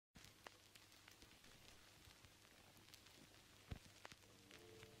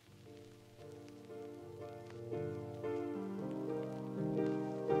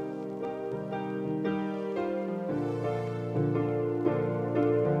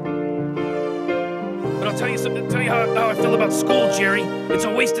tell you how I feel about school, Jerry. It's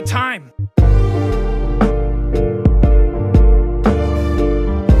a waste of time.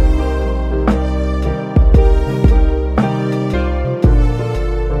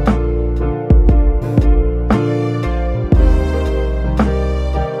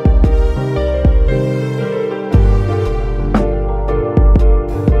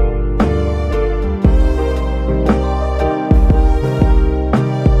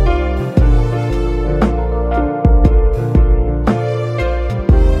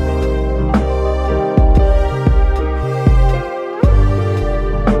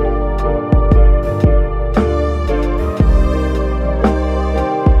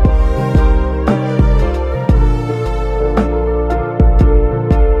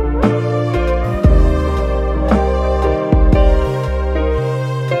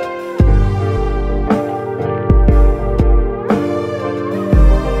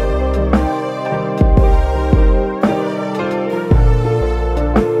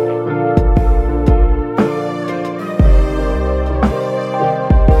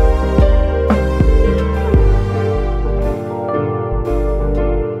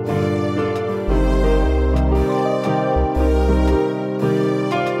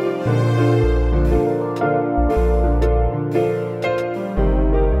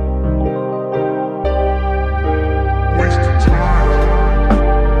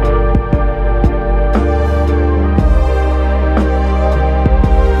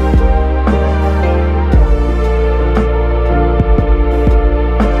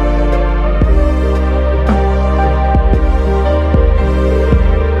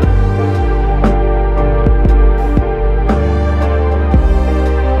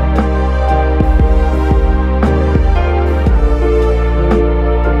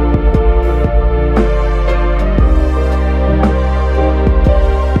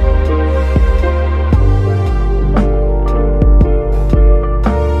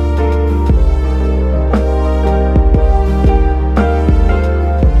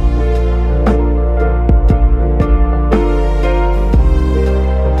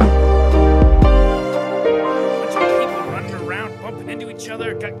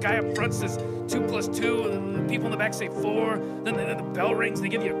 Guy up front says 2 + 2, the people in the back say 4, then the bell rings, they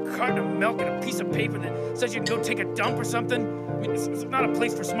give you a carton of milk and a piece of paper that says you can go take a dump or something. I mean, it's not a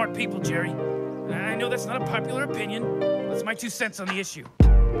place for smart people, Jerry. I know that's not a popular opinion. That's my 2 cents on the issue.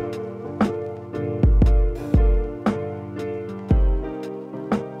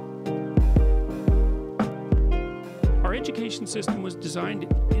 Our education system was designed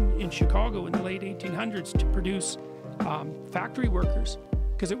in Chicago in the late 1800s to produce factory workers,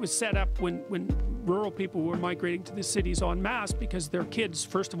 because it was set up when rural people were migrating to the cities en masse, because their kids,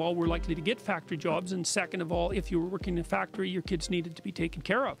 first of all, were likely to get factory jobs, and second of all, if you were working in a factory, your kids needed to be taken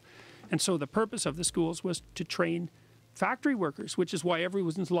care of. And so the purpose of the schools was to train factory workers, which is why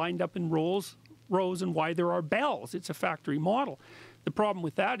everyone's lined up in rows and why there are bells. It's a factory model. The problem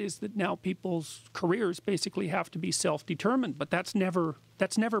with that is that now people's careers basically have to be self-determined, but that's never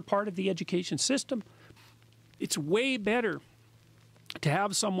part of the education system. It's way better to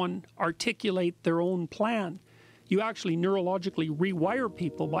have someone articulate their own plan. You actually neurologically rewire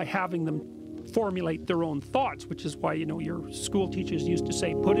people by having them formulate their own thoughts, which is why, you know, your school teachers used to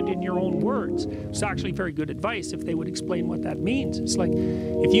say, put it in your own words. It's actually very good advice if they would explain what that means. It's like,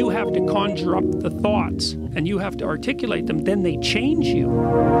 if you have to conjure up the thoughts and you have to articulate them, then they change you.